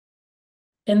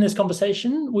In this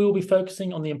conversation, we will be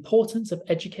focusing on the importance of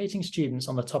educating students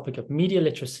on the topic of media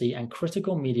literacy and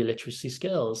critical media literacy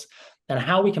skills, and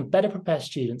how we can better prepare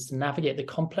students to navigate the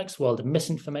complex world of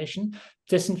misinformation,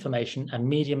 disinformation, and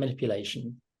media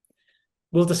manipulation.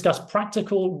 We'll discuss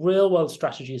practical, real-world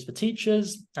strategies for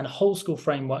teachers and whole school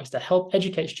frameworks to help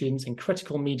educate students in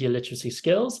critical media literacy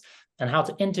skills and how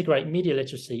to integrate media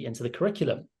literacy into the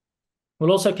curriculum.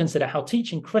 We'll also consider how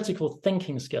teaching critical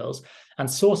thinking skills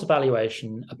and source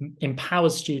evaluation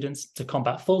empowers students to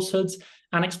combat falsehoods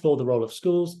and explore the role of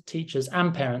schools, teachers,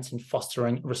 and parents in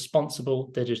fostering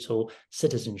responsible digital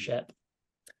citizenship.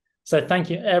 So thank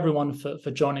you everyone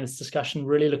for joining this discussion.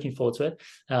 Really looking forward to it.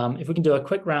 If we can do a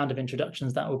quick round of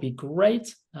introductions, that would be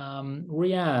great.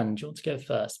 Rhiann, do you want to go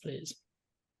first, please?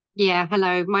 Yeah,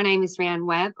 hello. My name is Rhiann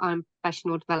Webb. I'm a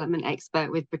professional development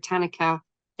expert with Britannica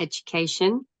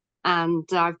Education, and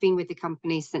I've been with the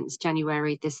company since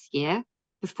January this year.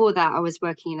 Before that, I was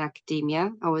working in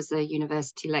academia. I was a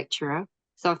university lecturer.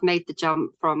 So I've made the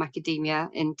jump from academia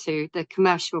into the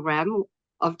commercial realm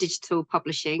of digital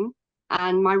publishing.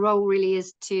 And my role really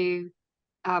is to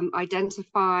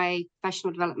identify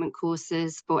professional development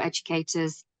courses for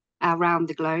educators around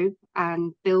the globe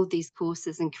and build these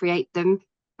courses and create them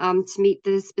to meet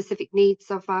the specific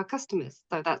needs of our customers.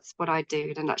 So that's what I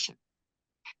do in a nutshell.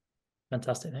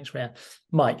 Fantastic. Thanks, Rhiann.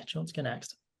 Mike, do you want to go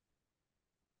next?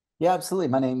 Yeah, absolutely.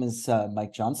 My name is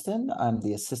Mike Johnston. I'm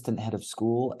the assistant head of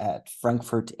school at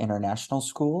Frankfurt International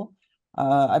School.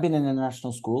 I've been in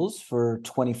international schools for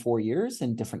 24 years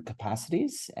in different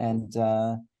capacities, and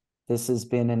this has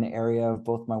been an area of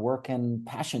both my work and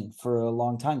passion for a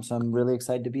long time. So I'm really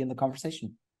excited to be in the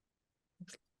conversation.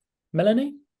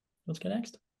 Melanie, let's go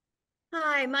next.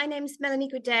 Hi, my name is Melanie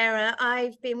Guidera.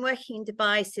 I've been working in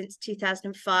Dubai since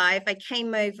 2005. I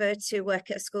came over to work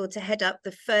at a school to head up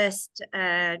the first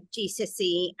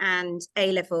GCSE and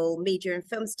A-level media and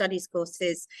film studies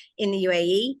courses in the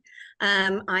UAE.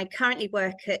 I currently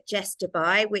work at Jest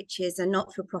Dubai, which is a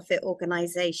not-for-profit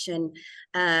organisation,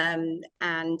 and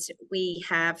we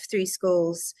have 3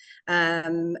 schools.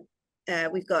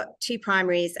 We've got 2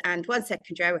 primaries and 1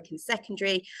 secondary. I work in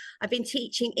secondary. I've been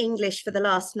teaching English for the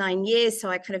last 9 years, so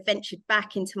I kind of ventured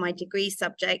back into my degree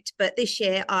subject. But this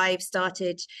year I've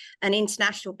started an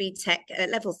international BTEC at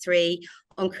level 3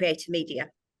 on creative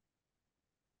media.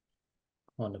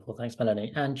 Wonderful. Thanks,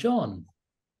 Melanie. And John.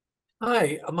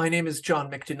 Hi, my name is John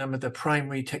Micton. I'm the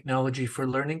Primary Technology for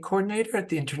Learning Coordinator at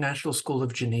the International School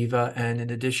of Geneva. And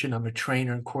in addition, I'm a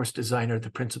trainer and course designer at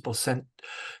the Principal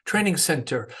Training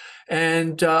Center.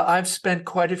 And I've spent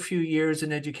quite a few years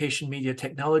in education media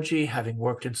technology, having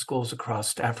worked in schools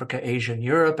across Africa, Asia, and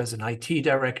Europe as an IT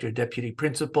director, deputy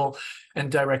principal,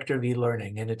 and director of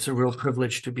e-learning. And it's a real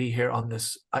privilege to be here on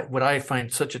this, what I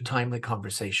find such a timely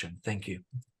conversation. Thank you.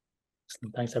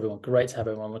 Thanks, everyone. Great to have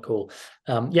everyone on the call.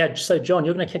 Yeah, so John,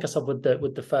 you're going to kick us off with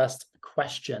the first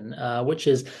question, which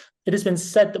is, it has been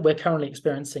said that we're currently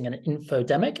experiencing an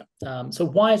infodemic. So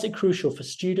why is it crucial for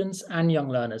students and young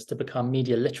learners to become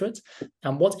media literate?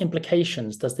 And what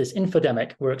implications does this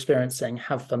infodemic we're experiencing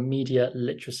have for media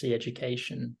literacy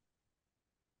education?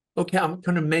 Okay, I'm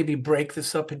going to maybe break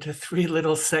this up into 3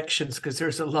 little sections because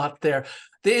there's a lot there.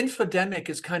 The infodemic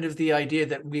is kind of the idea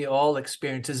that we all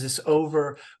experience is this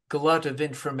over glut of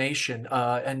information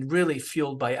and really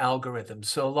fueled by algorithms.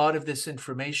 So a lot of this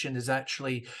information is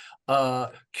actually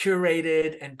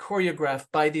curated and choreographed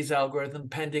by these algorithms,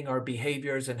 pending our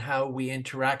behaviors and how we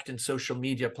interact in social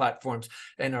media platforms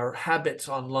and our habits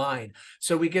online.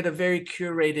 So we get a very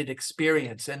curated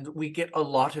experience, and we get a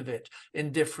lot of it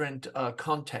in different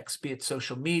contexts, be it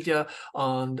social media,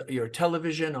 on your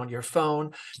television, on your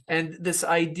phone. And this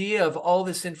idea of all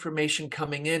this information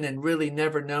coming in and really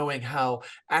never knowing how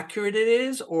accurate it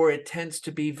is, or it tends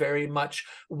to be very much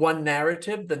one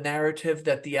narrative, the narrative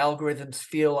that the algorithms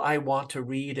feel I want to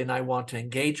read and I want to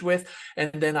engage with,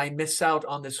 and then I miss out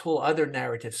on this whole other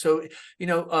narrative. So, you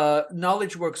know,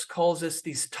 KnowledgeWorks calls this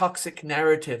these toxic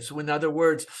narratives. In other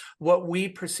words, what we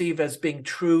perceive as being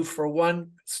true for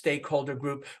one stakeholder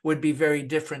group would be very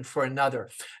different for another.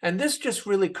 And this just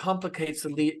really complicates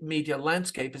the media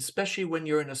landscape, especially when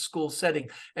you're in a school setting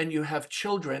and you have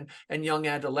children and young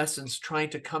adolescents trying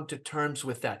to come to terms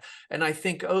with that. And I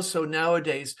think also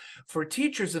nowadays for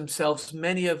teachers themselves,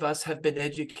 many of us have been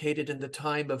educated in the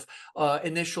time of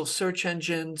initial search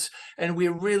engines, and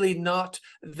we're really not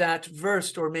that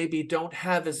versed, or maybe don't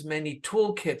have as many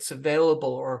toolkits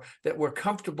available or that we're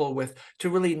comfortable with to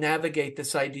really navigate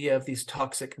this idea of these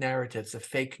toxic narratives, of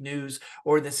fake news,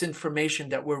 or this information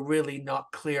that we're really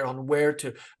not clear on where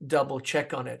to double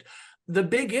check on it. the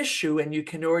big issue, and you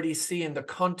can already see in the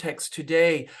context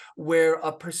today, where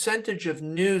a percentage of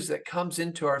news that comes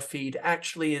into our feed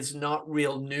actually is not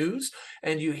real news.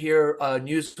 And you hear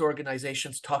news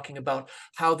organizations talking about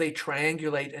how they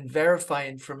triangulate and verify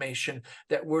information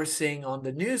that we're seeing on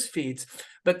the news feeds.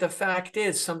 But the fact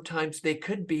is, sometimes they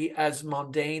could be as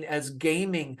mundane as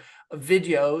gaming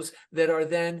videos that are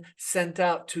then sent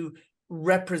out to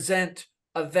represent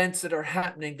events that are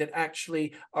happening that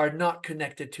actually are not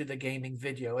connected to the gaming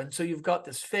video. And so you've got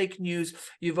this fake news.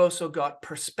 You've also got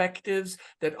perspectives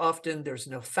that often there's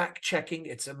no fact checking.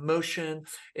 It's emotion.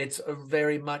 It's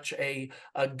very much a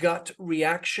gut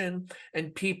reaction,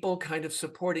 and people kind of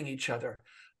supporting each other.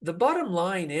 The bottom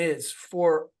line is,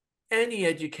 for any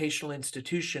educational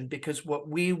institution, because what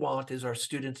we want is our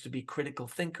students to be critical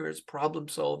thinkers, problem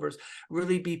solvers,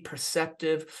 really be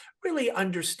perceptive, really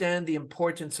understand the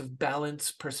importance of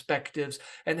balanced perspectives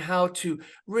and how to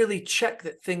really check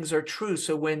that things are true.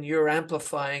 So when you're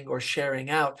amplifying or sharing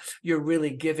out, you're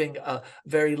really giving a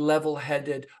very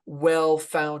level-headed,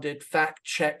 well-founded,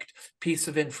 fact-checked piece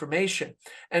of information.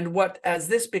 And as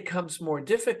this becomes more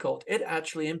difficult, it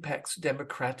actually impacts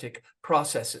democratic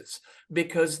processes,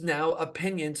 because now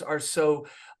opinions are so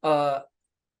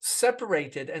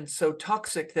separated and so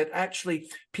toxic that actually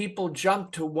people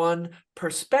jump to one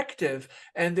perspective,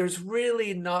 and there's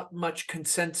really not much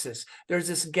consensus. There's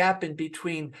this gap in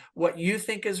between what you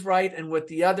think is right and what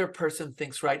the other person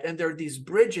thinks right, and there are these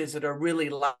bridges that are really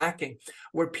lacking,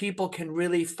 where people can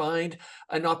really find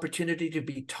an opportunity to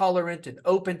be tolerant and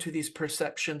open to these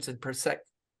perceptions and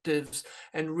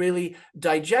and really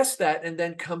digest that and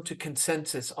then come to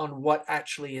consensus on what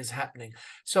actually is happening.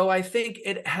 So I think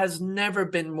it has never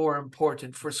been more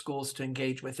important for schools to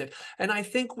engage with it. And I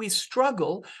think we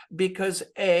struggle because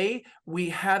we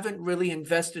haven't really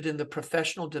invested in the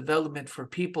professional development for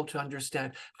people to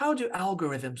understand, how do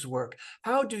algorithms work?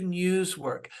 How do news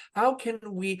work? How can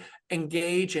we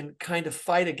engage and kind of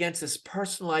fight against this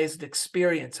personalized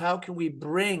experience? How can we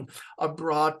bring a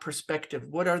broad perspective?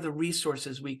 What are the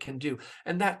resources we can do?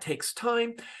 And that takes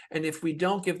time. And if we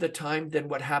don't give the time, then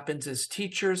what happens is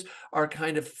teachers are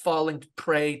kind of falling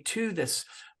prey to this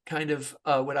kind of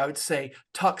what I would say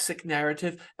toxic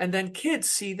narrative, and then kids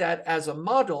see that as a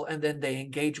model, and then they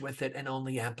engage with it and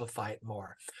only amplify it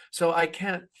more. So I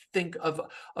can't think of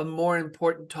a more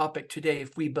important topic today,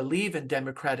 if we believe in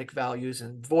democratic values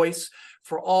and voice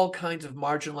for all kinds of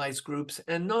marginalized groups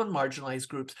and non-marginalized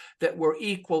groups, that we're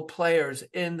equal players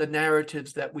in the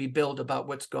narratives that we build about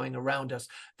what's going around us,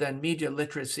 then media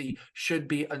literacy should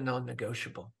be a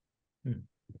non-negotiable.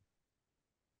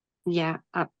 Yeah,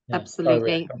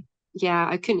 absolutely. Yeah,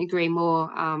 I couldn't agree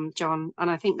more, John. And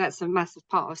I think that's a massive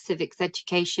part of civics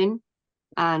education,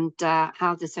 and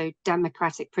how the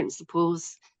democratic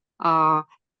principles are,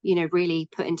 really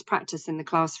put into practice in the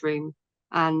classroom.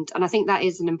 And I think that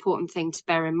is an important thing to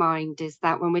bear in mind, is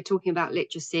that when we're talking about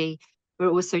literacy,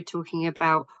 we're also talking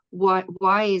about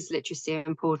why is literacy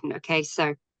important? Okay,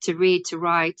 so to read, to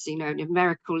write,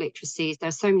 numerical literacies,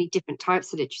 there's so many different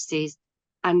types of literacies.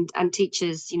 And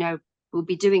teachers, will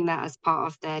be doing that as part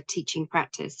of their teaching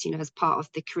practice, as part of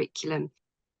the curriculum.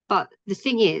 But the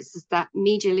thing is that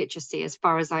media literacy, as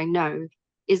far as I know,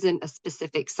 isn't a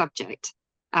specific subject.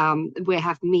 We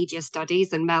have media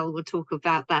studies, and Mel will talk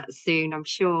about that soon, I'm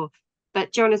sure.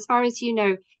 But John, as far as you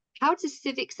know, how does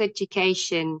civics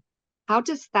education, how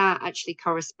does that actually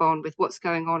correspond with what's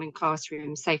going on in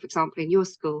classrooms, say, for example, in your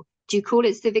school? Do you call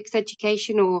it civics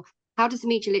education, or how does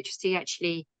media literacy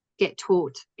actually get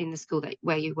taught in the school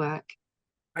where you work?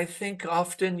 I think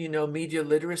often, media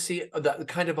literacy,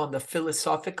 kind of on the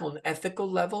philosophical and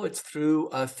ethical level, it's through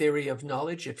a theory of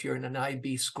knowledge. If you're in an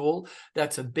IB school,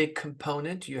 that's a big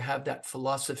component. You have that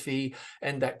philosophy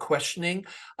and that questioning.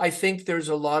 I think there's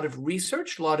a lot of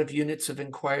research, a lot of units of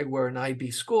inquiry. We're an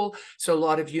IB school, so a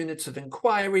lot of units of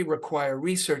inquiry require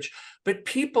research. But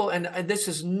people, and this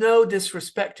is no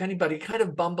disrespect to anybody, kind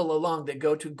of bumble along. They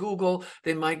go to Google,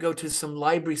 they might go to some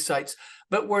library sites,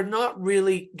 but we're not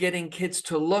really getting kids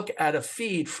to look at a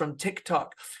feed from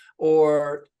TikTok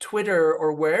or Twitter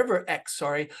or wherever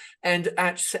and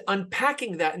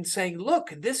unpacking that and saying,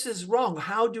 look, this is wrong.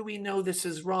 How do we know this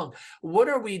is wrong? What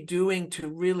are we doing to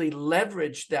really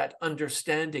leverage that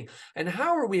understanding? And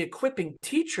how are we equipping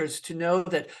teachers to know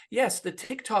that, yes, the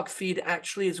TikTok feed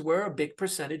actually is where a big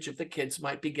percentage of the kids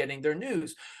might be getting their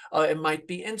news. It might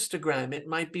be Instagram, it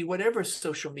might be whatever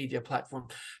social media platform.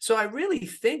 So I really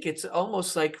think it's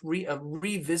almost like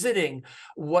revisiting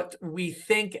what we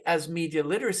think as media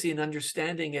literacy and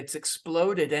understanding, it's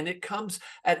exploded, and it comes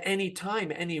at any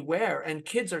time, anywhere, and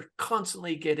kids are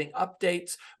constantly getting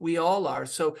updates. We all are.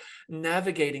 So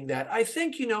navigating that, I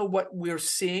think, what we're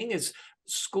seeing is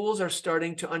schools are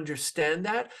starting to understand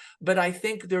that, but I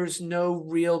think there's no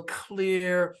real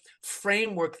clear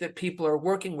framework that people are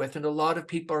working with, and a lot of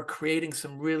people are creating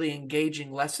some really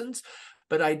engaging lessons.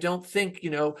 But I don't think,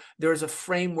 there's a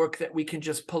framework that we can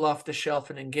just pull off the shelf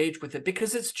and engage with it,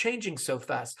 because it's changing so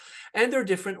fast. And there are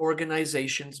different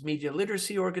organizations, media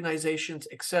literacy organizations,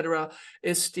 etc.,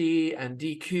 ISTE and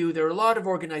DQ. There are a lot of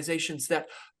organizations that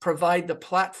provide the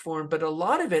platform, but a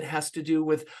lot of it has to do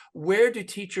with where do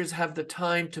teachers have the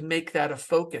time to make that a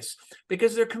focus,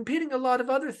 because they're competing a lot of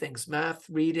other things, math,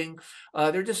 reading,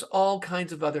 they're just all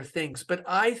kinds of other things. But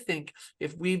I think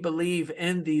if we believe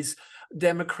in these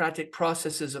democratic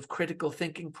processes of critical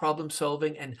thinking, problem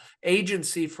solving, and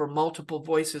agency for multiple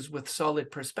voices with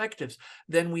solid perspectives,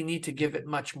 then we need to give it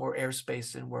much more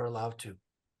airspace than we're allowed to.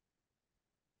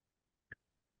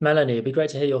 Melanie, it'd be great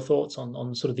to hear your thoughts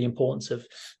on sort of the importance of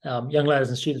young learners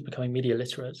and students becoming media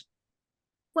literate.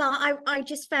 Well, I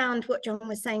just found what John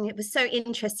was saying, it was so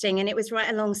interesting, and it was right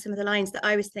along some of the lines that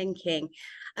I was thinking.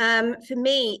 For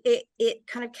me, it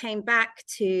kind of came back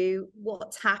to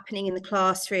what's happening in the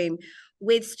classroom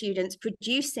with students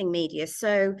producing media.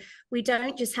 So we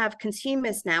don't just have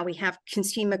consumers now, we have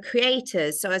consumer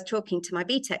creators. So I was talking to my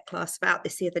BTEC class about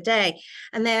this the other day,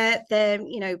 and they're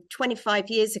 25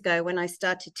 years ago when I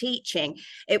started teaching,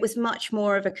 it was much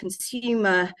more of a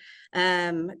consumer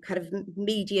kind of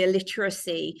media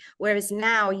literacy, whereas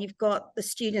now you've got the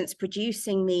students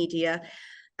producing media.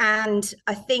 And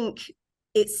I think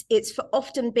it's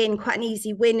often been quite an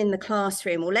easy win in the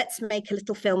classroom, or let's make a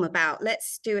little film about,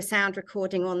 let's do a sound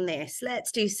recording on this,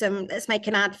 let's make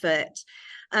an advert.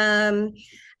 And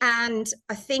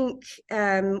I think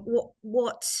where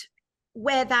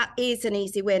that is an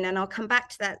easy win, and I'll come back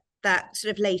to that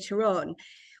sort of later on,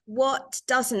 what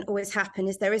doesn't always happen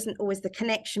is there isn't always the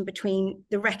connection between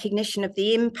the recognition of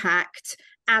the impact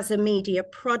as a media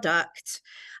product,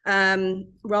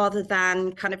 rather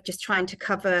than kind of just trying to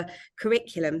cover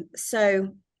curriculum.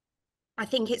 So I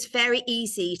think it's very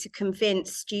easy to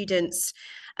convince students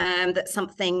that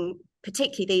something,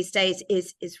 particularly these days,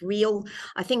 is real.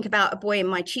 I think about a boy in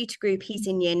my tutor group, he's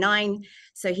in year 9,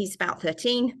 so he's about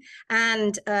 13,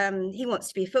 and he wants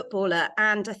to be a footballer.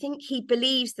 And I think he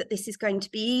believes that this is going to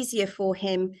be easier for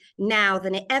him now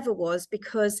than it ever was,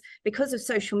 because of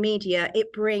social media,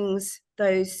 it brings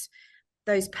those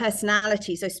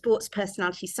personalities, those sports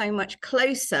personalities, so much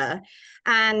closer.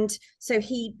 And so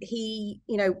he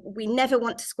we never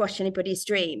want to squash anybody's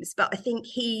dreams, but I think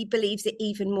he believes it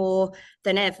even more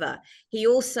than ever. He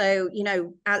also,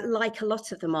 like a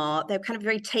lot of them are, they're kind of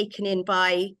very taken in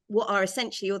by what are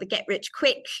essentially all the get rich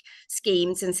quick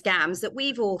schemes and scams that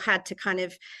we've all had to kind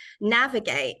of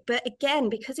navigate. But again,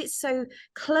 because it's so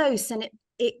close, and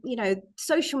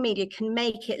social media can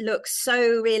make it look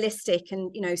so realistic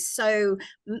and, so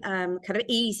kind of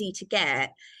easy to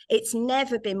get. It's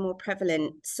never been more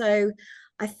prevalent. So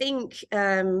I think,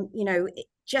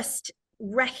 just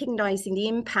recognizing the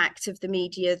impact of the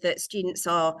media that students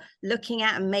are looking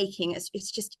at and making,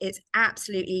 it's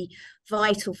absolutely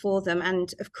vital for them.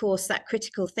 And of course, that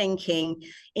critical thinking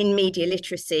in media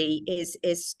literacy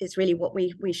is really what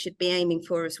we should be aiming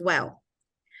for as well.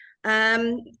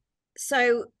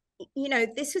 So,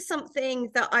 this was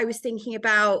something that I was thinking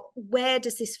about, where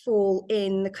does this fall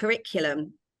in the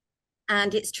curriculum?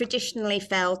 And it's traditionally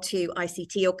fell to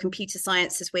ICT, or computer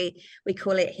science, as we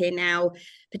call it here now,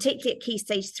 particularly at Key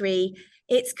Stage 3.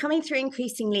 It's coming through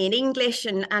increasingly in English,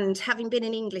 and having been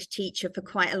an English teacher for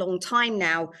quite a long time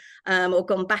now, or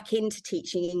gone back into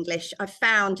teaching English, I've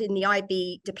found in the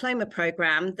IB diploma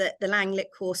program that the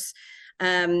Langlit course,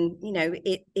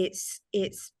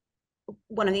 it's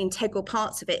one of the integral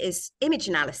parts of it is image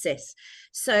analysis.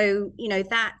 So,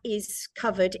 that is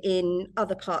covered in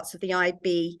other parts of the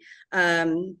IB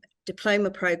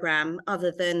diploma program,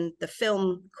 other than the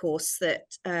film course that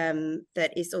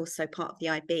is also part of the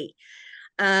IB.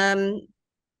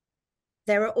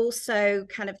 There are also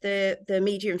kind of the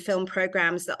media and film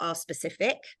programs that are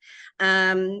specific,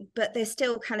 but they're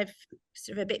still kind of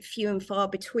sort of a bit few and far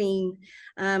between.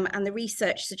 And the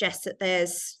research suggests that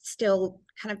there's still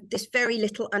kind of this very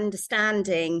little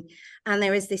understanding, and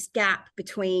there is this gap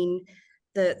between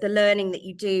the learning that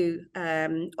you do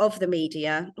of the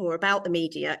media, or about the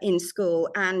media in school,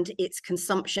 and its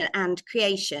consumption and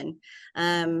creation.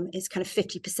 It's kind of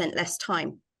 50% less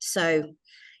time. So,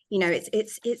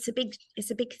 it's a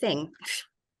big thing.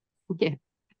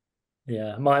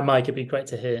 Yeah, Mike, it'd be great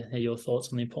to hear your thoughts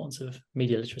on the importance of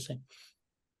media literacy.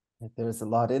 There's a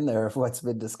lot in there of what's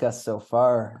been discussed so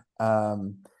far.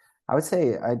 I would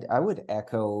say I would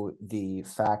echo the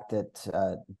fact that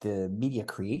the media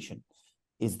creation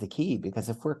is the key, because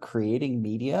if we're creating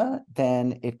media,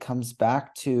 then it comes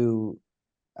back to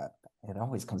it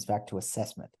always comes back to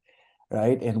assessment,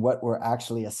 right? And what we're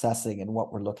actually assessing and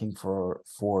what we're looking for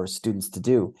students to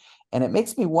do. And it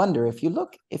makes me wonder, if you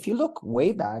look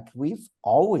way back, we've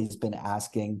always been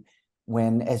asking,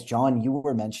 when, as John, you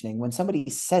were mentioning, when somebody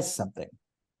says something,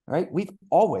 right? We've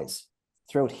always,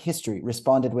 throughout history,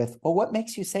 responded with, well, what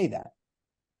makes you say that?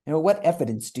 You know, what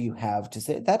evidence do you have to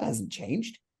say? That hasn't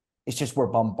changed. It's just we're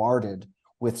bombarded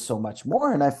with so much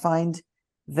more. And I find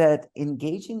that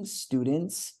engaging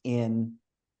students in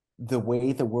the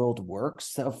way the world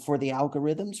works for the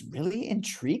algorithms really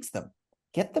intrigues them.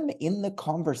 Get them in the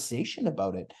conversation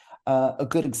about it. A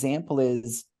good example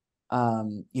is,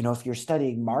 you know, if you're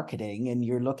studying marketing and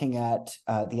you're looking at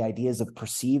the ideas of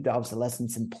perceived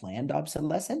obsolescence and planned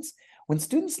obsolescence, when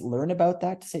students learn about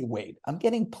that, to say, wait, I'm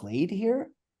getting played here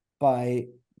by,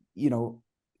 you know,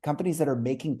 companies that are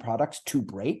making products to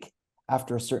break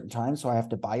after a certain time, so I have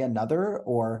to buy another,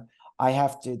 or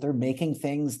they're making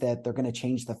things that they're going to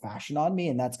change the fashion on me,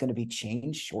 and that's going to be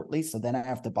changed shortly, so then I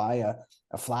have to buy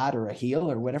a flat or a heel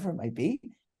or whatever it might be.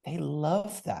 They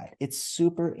love that. It's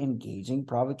super engaging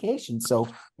provocation. So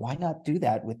why not do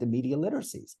that with the media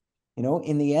literacies? You know,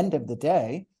 in the end of the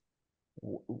day,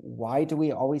 why do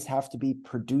we always have to be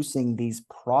producing these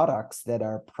products that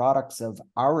are products of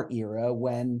our era,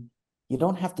 when you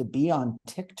don't have to be on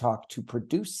TikTok to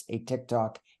produce a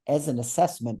TikTok as an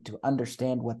assessment to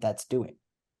understand what that's doing?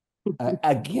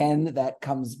 Again, that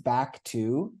comes back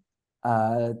to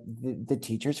the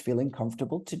teachers feeling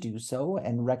comfortable to do so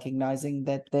and recognizing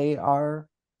that they are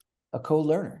a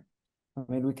co-learner.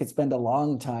 I mean, we could spend a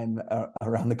long time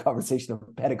around the conversation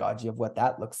of pedagogy of what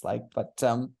that looks like, but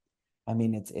I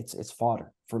mean, it's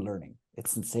fodder for learning.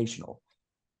 It's sensational.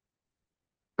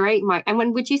 Great, Mike. And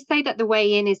when would you say that the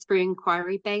way in is through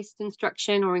inquiry-based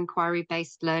instruction or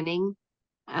inquiry-based learning,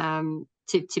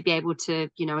 to be able to,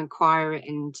 you know, inquire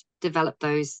and develop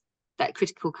that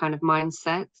critical kind of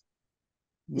mindset?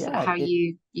 Is that how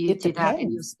you do that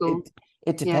in your school?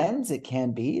 It depends. It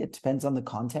can be. It depends on the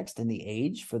context and the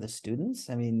age for the students.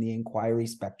 I mean, the inquiry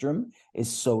spectrum is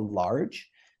so large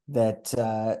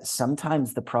that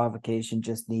sometimes the provocation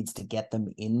just needs to get them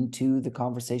into the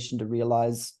conversation to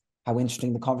realize how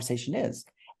interesting the conversation is.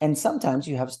 And sometimes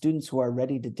you have students who are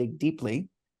ready to dig deeply.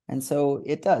 And so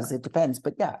it depends.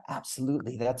 But yeah,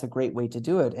 absolutely. That's a great way to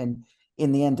do it. And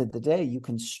in the end of the day, you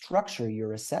can structure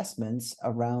your assessments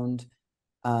around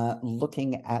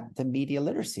looking at the media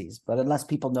literacies. But unless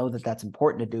people know that that's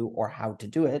important to do or how to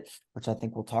do it, which I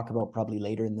think we'll talk about probably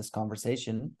later in this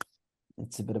conversation,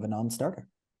 it's a bit of a non-starter.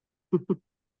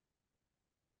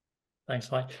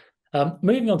 Thanks, Mike.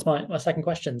 Moving on to my second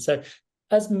question. So,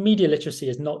 as media literacy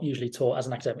is not usually taught as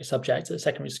an academic subject at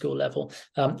secondary school level,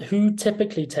 who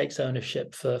typically takes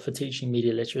ownership for teaching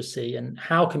media literacy, and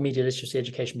how can media literacy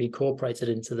education be incorporated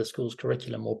into the school's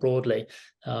curriculum more broadly?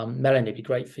 Melanie, it'd be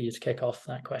great for you to kick off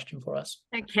that question for us.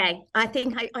 Okay, I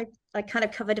think I kind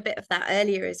of covered a bit of that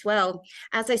earlier as well.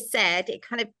 As I said,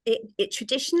 it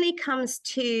traditionally comes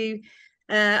to,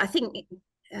 I think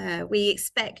we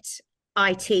expect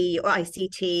IT or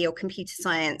ICT or computer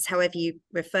science, however you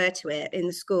refer to it in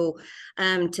the school,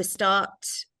 to start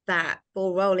that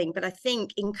ball rolling. But I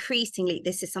think increasingly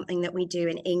this is something that we do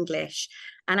in English.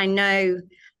 And I know,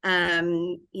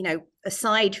 you know,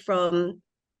 aside from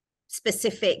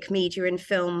specific media and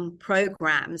film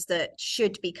programs that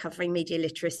should be covering media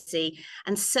literacy,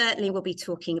 and certainly we'll be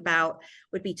talking about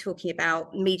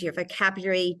media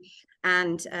vocabulary,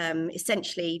 and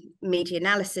essentially media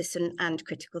analysis and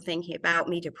critical thinking about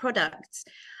media products.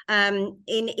 In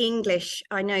English,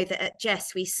 I know that at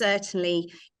Jess, we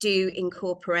certainly do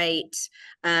incorporate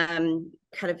kind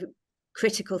of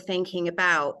critical thinking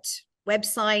about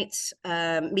websites,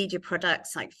 media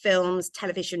products like films,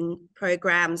 television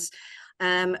programs.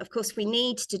 Of course, we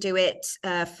need to do it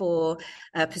for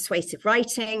persuasive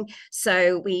writing.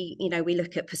 So we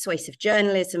look at persuasive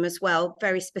journalism as well.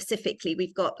 Very specifically,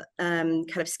 we've got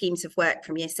kind of schemes of work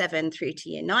from year 7 through to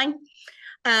year 9.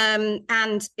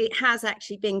 And it has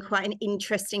actually been quite an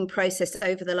interesting process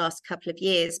over the last couple of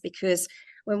years, because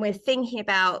when we're thinking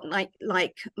about, like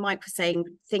Mike was saying,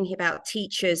 thinking about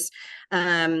teachers